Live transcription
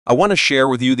I want to share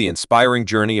with you the inspiring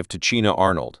journey of Tichina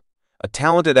Arnold, a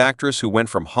talented actress who went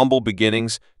from humble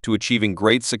beginnings to achieving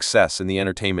great success in the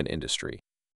entertainment industry.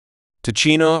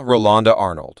 Tichina Rolanda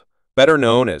Arnold, better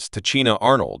known as Tichina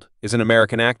Arnold, is an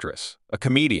American actress, a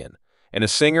comedian, and a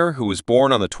singer who was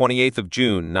born on the 28th of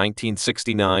June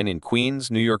 1969 in Queens,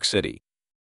 New York City.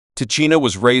 Tichina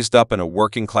was raised up in a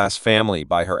working-class family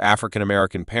by her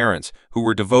African-American parents who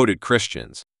were devoted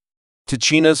Christians.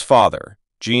 Tichina's father,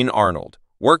 Diane Arnold,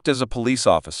 worked as a police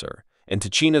officer, and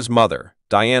Tichina's mother,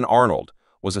 Diane Arnold,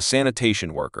 was a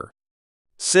sanitation worker.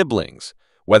 Siblings,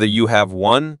 whether you have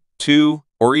one, two,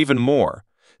 or even more,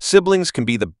 siblings can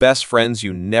be the best friends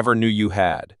you never knew you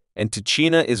had, and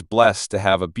Tichina is blessed to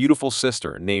have a beautiful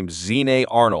sister named Diane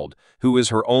Arnold, who is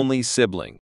her only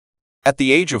sibling. At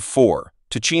the age of 4,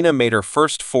 Tichina made her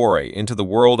first foray into the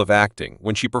world of acting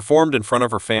when she performed in front of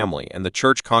her family and the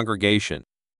church congregation.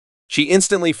 She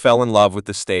instantly fell in love with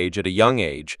the stage at a young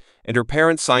age, and her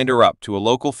parents signed her up to a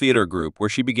local theater group where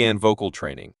she began vocal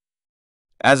training.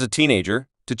 As a teenager,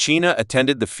 Tichina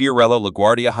attended the Fiorello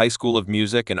LaGuardia High School of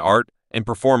Music and Art and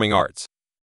Performing Arts.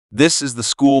 This is the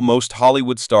school most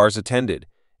Hollywood stars attended,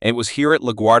 and it was here at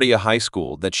LaGuardia High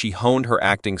School that she honed her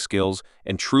acting skills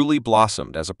and truly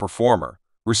blossomed as a performer,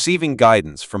 receiving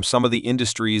guidance from some of the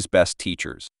industry's best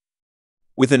teachers.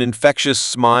 With an infectious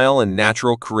smile and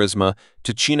natural charisma,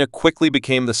 Tichina quickly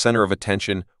became the center of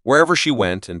attention wherever she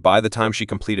went, and by the time she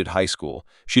completed high school,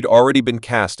 she'd already been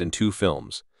cast in 2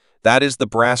 films. That is The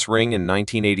Brass Ring in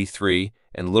 1983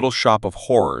 and Little Shop of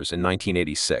Horrors in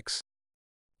 1986.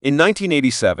 In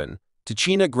 1987,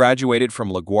 Tichina graduated from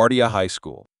LaGuardia High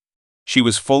School. She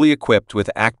was fully equipped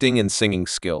with acting and singing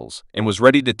skills and was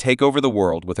ready to take over the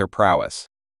world with her prowess.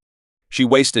 She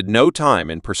wasted no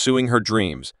time in pursuing her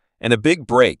dreams, and a big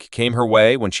break came her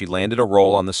way when she landed a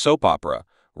role on the soap opera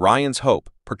Ryan's Hope,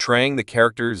 portraying the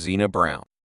character Zena Brown.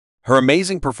 Her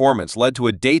amazing performance led to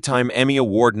a Daytime Emmy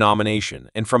Award nomination,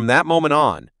 and from that moment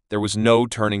on, there was no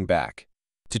turning back.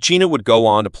 Tichina would go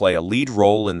on to play a lead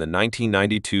role in the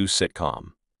 1992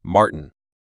 sitcom, Martin.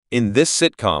 In this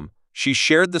sitcom, she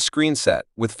shared the screen set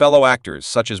with fellow actors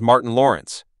such as Martin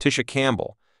Lawrence, Tisha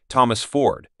Campbell, Thomas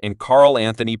Ford, and Carl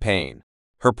Anthony Payne.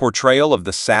 Her portrayal of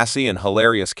the sassy and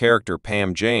hilarious character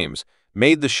Pam James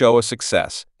made the show a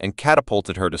success and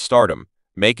catapulted her to stardom,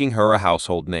 making her a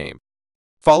household name.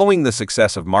 Following the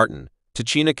success of Martin,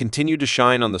 Tichina continued to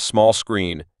shine on the small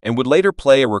screen and would later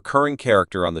play a recurring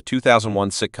character on the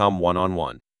 2001 sitcom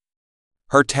One-on-One.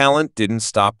 Her talent didn't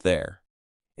stop there.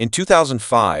 In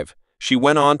 2005, she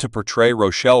went on to portray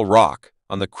Rochelle Rock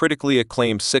on the critically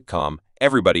acclaimed sitcom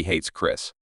Everybody Hates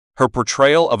Chris. Her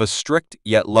portrayal of a strict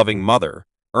yet loving mother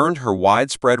earned her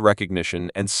widespread recognition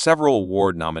and several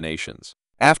award nominations.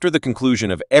 After the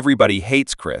conclusion of Everybody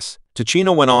Hates Chris,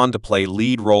 Tichina went on to play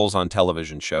lead roles on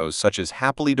television shows such as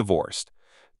Happily Divorced.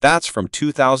 That's from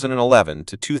 2011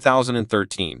 to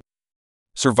 2013.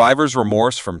 Survivor's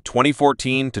Remorse from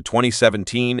 2014 to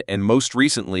 2017, and most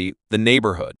recently, The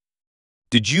Neighborhood.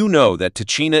 Did you know that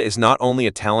Tichina is not only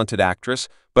a talented actress,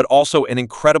 but also an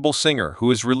incredible singer who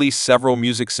has released several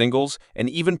music singles and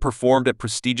even performed at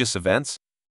prestigious events?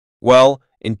 Well,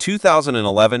 in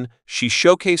 2011, she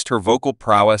showcased her vocal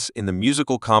prowess in the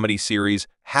musical comedy series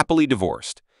Happily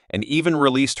Divorced, and even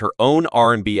released her own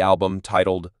R&B album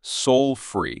titled Soul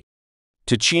Free.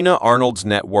 Tichina Arnold's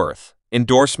net worth: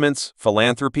 endorsements,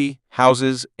 philanthropy,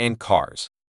 houses, and cars.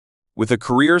 With a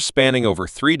career spanning over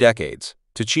 3 decades,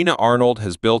 Tichina Arnold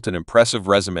has built an impressive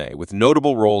resume with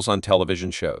notable roles on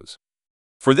television shows.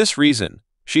 For this reason,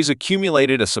 she's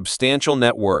accumulated a substantial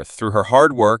net worth through her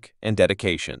hard work and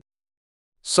dedication.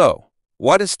 So,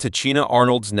 what is Tichina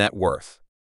Arnold's net worth?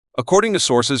 According to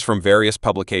sources from various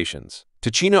publications,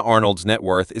 Tichina Arnold's net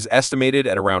worth is estimated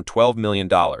at around $12 million.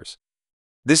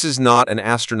 This is not an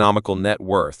astronomical net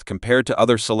worth compared to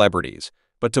other celebrities,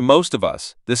 but to most of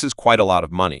us, this is quite a lot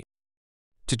of money.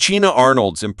 Tichina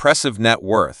Arnold's impressive net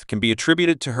worth can be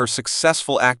attributed to her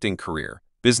successful acting career,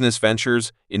 business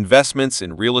ventures, investments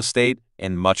in real estate,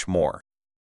 and much more.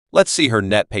 Let's see her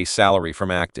net pay salary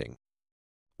from acting.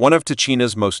 One of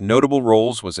Tichina's most notable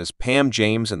roles was as Pam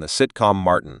James in the sitcom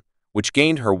Martin, which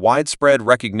gained her widespread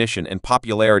recognition and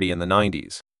popularity in the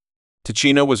 90s.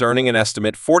 Tichina was earning an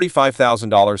estimate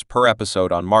 $45,000 per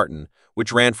episode on Martin,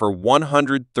 which ran for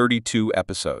 132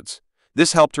 episodes.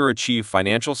 This helped her achieve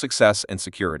financial success and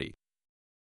security.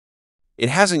 It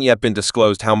hasn't yet been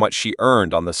disclosed how much she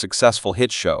earned on the successful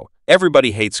hit show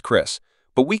Everybody Hates Chris,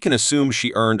 but we can assume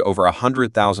she earned over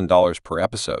 $100,000 per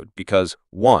episode because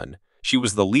 1. She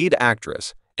was the lead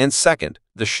actress, and 2nd,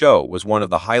 the show was one of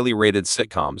the highly rated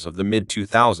sitcoms of the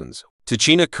mid-2000s,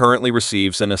 Tichina currently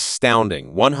receives an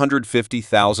astounding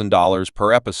 $150,000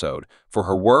 per episode for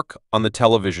her work on the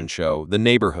television show The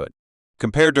Neighborhood.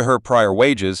 Compared to her prior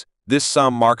wages, this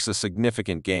sum marks a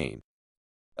significant gain.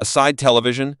 Aside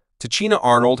television, Tichina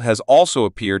Arnold has also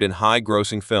appeared in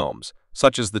high-grossing films,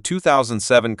 such as the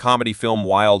 2007 comedy film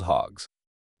Wild Hogs.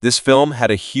 This film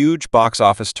had a huge box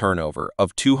office turnover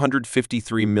of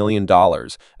 $253 million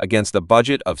against a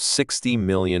budget of $60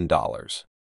 million.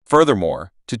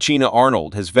 Furthermore, Tichina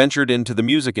Arnold has ventured into the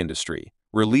music industry,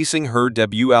 releasing her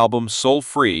debut album Soul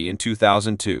Free in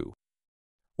 2002.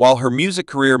 While her music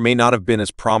career may not have been as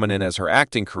prominent as her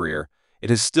acting career, it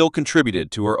has still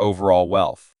contributed to her overall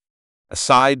wealth.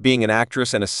 Aside being an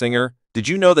actress and a singer, did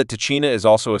you know that Tichina is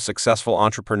also a successful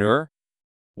entrepreneur?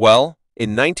 Well,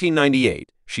 in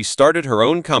 1998, she started her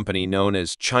own company known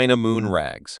as China Moon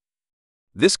Rags.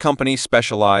 This company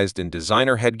specialized in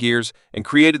designer headgears and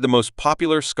created the most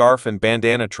popular scarf and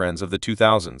bandana trends of the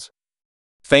 2000s.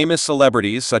 Famous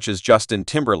celebrities such as Justin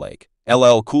Timberlake,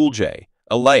 LL Cool J,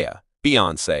 Aaliyah,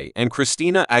 Beyoncé, and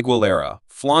Christina Aguilera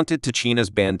flaunted Tichina's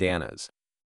bandanas.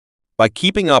 By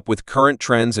keeping up with current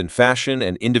trends in fashion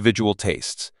and individual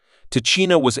tastes,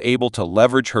 Tichina was able to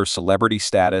leverage her celebrity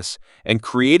status and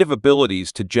creative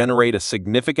abilities to generate a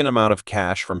significant amount of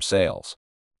cash from sales.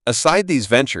 Aside these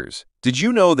ventures, did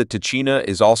you know that Tichina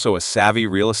is also a savvy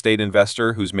real estate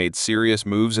investor who's made serious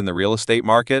moves in the real estate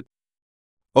market?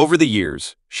 Over the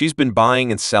years, she's been buying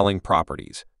and selling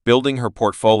properties, building her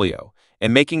portfolio,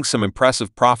 and making some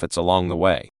impressive profits along the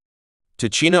way.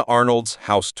 Tichina Arnold's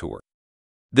house tour.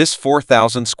 This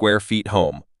 4,000 square feet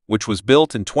home, which was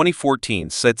built in 2014,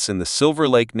 sits in the Silver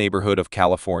Lake neighborhood of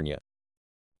California.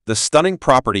 The stunning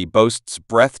property boasts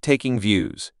breathtaking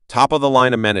views,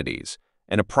 top-of-the-line amenities,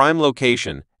 and a prime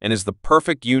location, and is the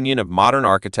perfect union of modern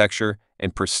architecture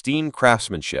and pristine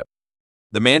craftsmanship.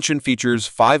 The mansion features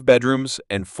 5 bedrooms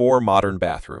and 4 modern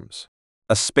bathrooms.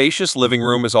 A spacious living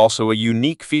room is also a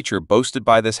unique feature boasted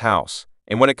by this house,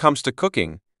 and when it comes to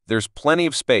cooking, there's plenty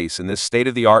of space in this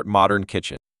state-of-the-art modern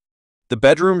kitchen. The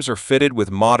bedrooms are fitted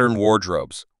with modern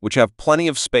wardrobes, which have plenty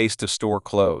of space to store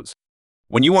clothes.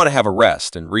 When you want to have a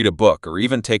rest and read a book or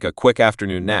even take a quick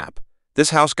afternoon nap, this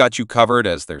house got you covered,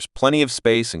 as there's plenty of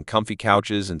space and comfy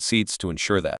couches and seats to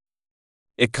ensure that.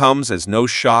 It comes as no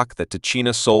shock that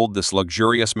Tichina sold this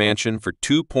luxurious mansion for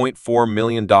 $2.4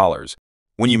 million.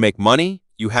 When you make money,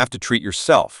 you have to treat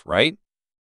yourself, right?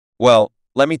 Well,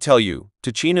 let me tell you,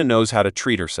 Tichina knows how to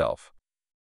treat herself.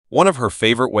 One of her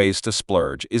favorite ways to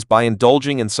splurge is by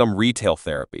indulging in some retail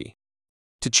therapy.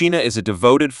 Tichina is a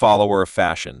devoted follower of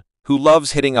fashion, who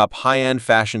loves hitting up high-end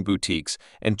fashion boutiques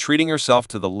and treating herself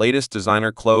to the latest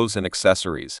designer clothes and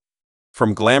accessories.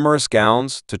 From glamorous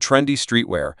gowns to trendy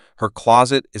streetwear, her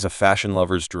closet is a fashion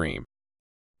lover's dream.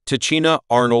 Tichina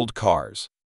Arnold cars.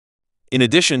 In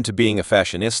addition to being a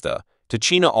fashionista,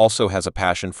 Tichina also has a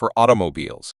passion for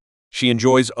automobiles. She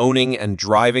enjoys owning and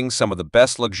driving some of the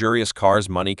best luxurious cars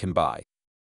money can buy.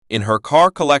 In her car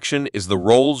collection is the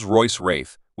Rolls-Royce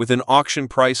Wraith with an auction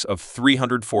price of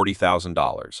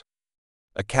 $340,000.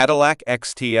 A Cadillac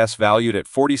XTS valued at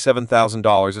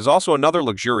 $47,000 is also another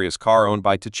luxurious car owned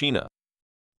by Tichina.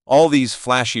 All these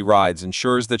flashy rides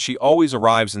ensures that she always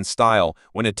arrives in style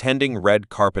when attending red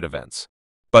carpet events.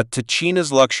 But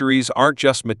Tichina's luxuries aren't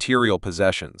just material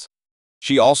possessions.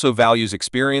 She also values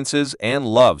experiences and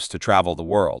loves to travel the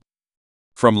world.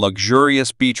 From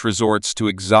luxurious beach resorts to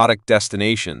exotic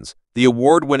destinations, the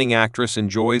award-winning actress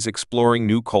enjoys exploring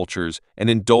new cultures and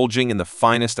indulging in the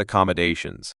finest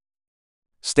accommodations.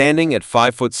 Standing at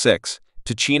 5'6",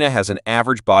 Tichina has an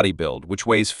average body build which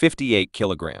weighs 58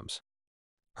 kilograms.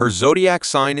 Her zodiac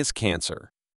sign is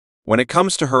Cancer. When it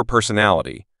comes to her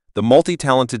personality, the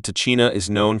multi-talented Tichina is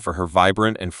known for her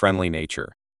vibrant and friendly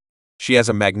nature. She has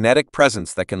a magnetic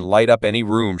presence that can light up any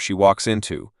room she walks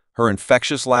into. Her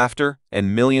infectious laughter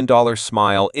and million-dollar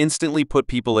smile instantly put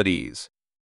people at ease.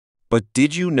 But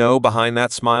did you know behind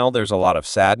that smile there's a lot of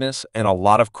sadness and a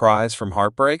lot of cries from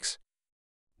heartbreaks?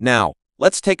 Now,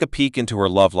 let's take a peek into her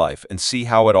love life and see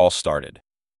how it all started.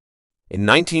 In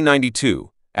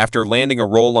 1992, after landing a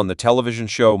role on the television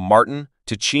show Martin,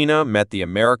 Tichina met the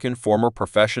American former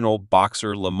professional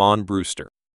boxer Lamont Brewster.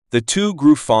 The two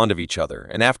grew fond of each other,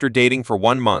 and after dating for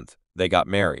 1 month, they got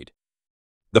married.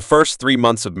 The first 3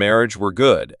 months of marriage were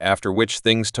good, after which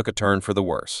things took a turn for the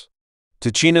worse.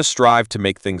 Tichina strived to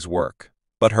make things work,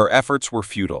 but her efforts were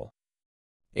futile.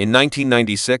 In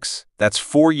 1996, that's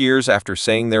 4 years after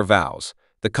saying their vows,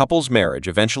 the couple's marriage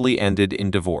eventually ended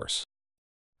in divorce.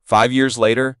 5 years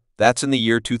later, that's in the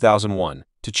year 2001,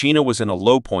 Tichina was in a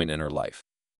low point in her life.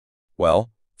 Well,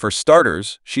 for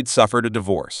starters, she'd suffered a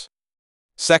divorce.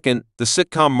 Second, the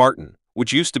sitcom Martin,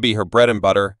 which used to be her bread and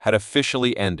butter, had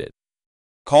officially ended.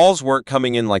 Calls weren't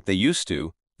coming in like they used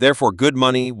to, therefore good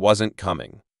money wasn't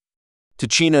coming.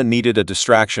 Tichina needed a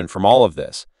distraction from all of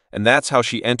this, and that's how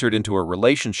she entered into a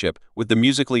relationship with the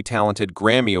musically talented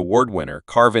Grammy Award winner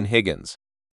Carvin Higgins.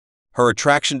 Her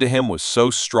attraction to him was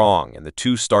so strong and the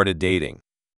two started dating.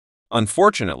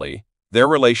 Unfortunately, their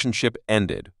relationship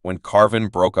ended when Carvin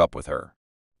broke up with her.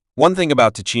 One thing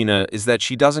about Tichina is that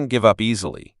she doesn't give up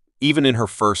easily, even in her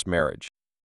first marriage.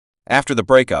 After the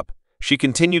breakup, she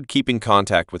continued keeping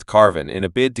contact with Carvin in a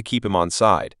bid to keep him on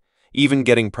side, even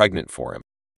getting pregnant for him.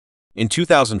 In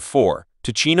 2004,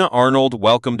 Tichina Arnold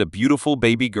welcomed a beautiful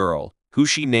baby girl, who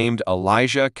she named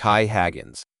Elijah Kai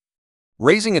Haggins.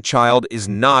 Raising a child is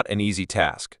not an easy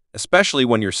task, especially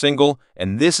when you're single,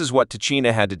 and this is what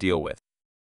Tichina had to deal with.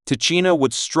 Tichina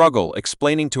would struggle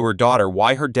explaining to her daughter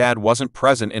why her dad wasn't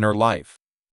present in her life.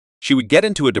 She would get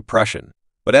into a depression,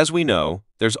 but as we know,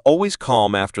 there's always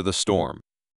calm after the storm.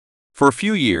 For a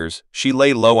few years, she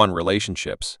lay low on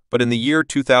relationships, but in the year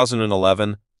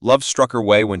 2011, love struck her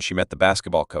way when she met the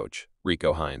basketball coach,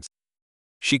 Rico Hines.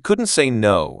 She couldn't say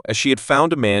no, as she had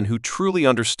found a man who truly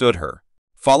understood her.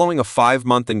 Following a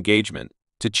 5-month engagement,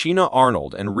 Tichina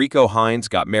Arnold and Rico Hines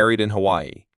got married in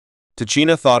Hawaii.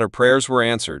 Tichina thought her prayers were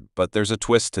answered, but there's a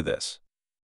twist to this.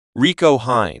 Rico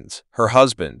Hines, her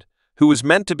husband, who was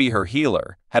meant to be her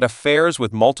healer, had affairs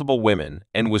with multiple women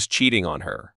and was cheating on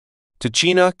her.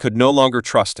 Tichina could no longer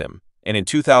trust him, and in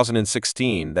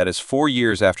 2016, that is 4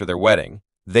 years after their wedding,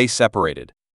 they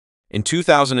separated. In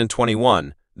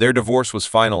 2021, their divorce was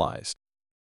finalized.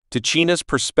 Tichina's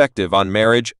perspective on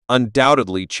marriage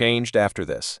undoubtedly changed after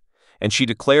this, and she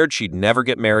declared she'd never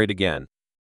get married again.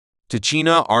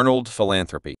 Tichina Arnold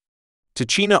Philanthropy.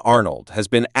 Tichina Arnold has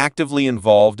been actively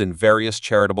involved in various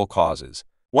charitable causes.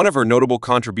 One of her notable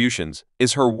contributions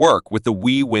is her work with the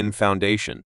We Win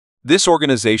Foundation. This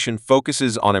organization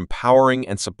focuses on empowering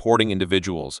and supporting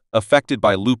individuals affected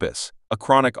by lupus, a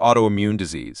chronic autoimmune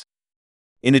disease.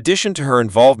 In addition to her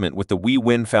involvement with the We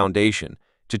Win Foundation,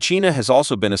 Tichina has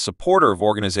also been a supporter of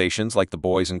organizations like the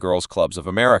Boys and Girls Clubs of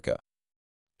America.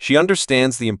 She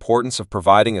understands the importance of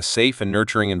providing a safe and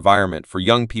nurturing environment for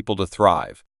young people to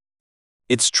thrive.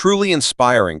 It's truly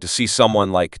inspiring to see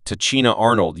someone like Tichina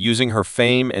Arnold using her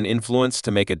fame and influence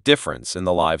to make a difference in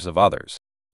the lives of others.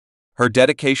 Her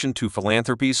dedication to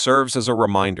philanthropy serves as a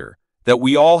reminder that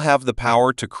we all have the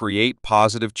power to create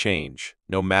positive change,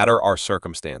 no matter our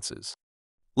circumstances.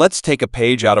 Let's take a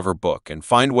page out of her book and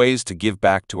find ways to give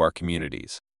back to our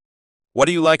communities. What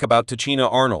do you like about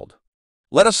Tichina Arnold?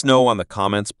 Let us know on the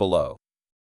comments below.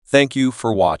 Thank you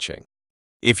for watching.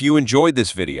 If you enjoyed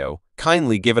this video,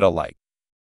 kindly give it a like.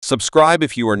 Subscribe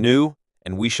if you are new,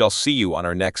 and we shall see you on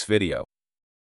our next video.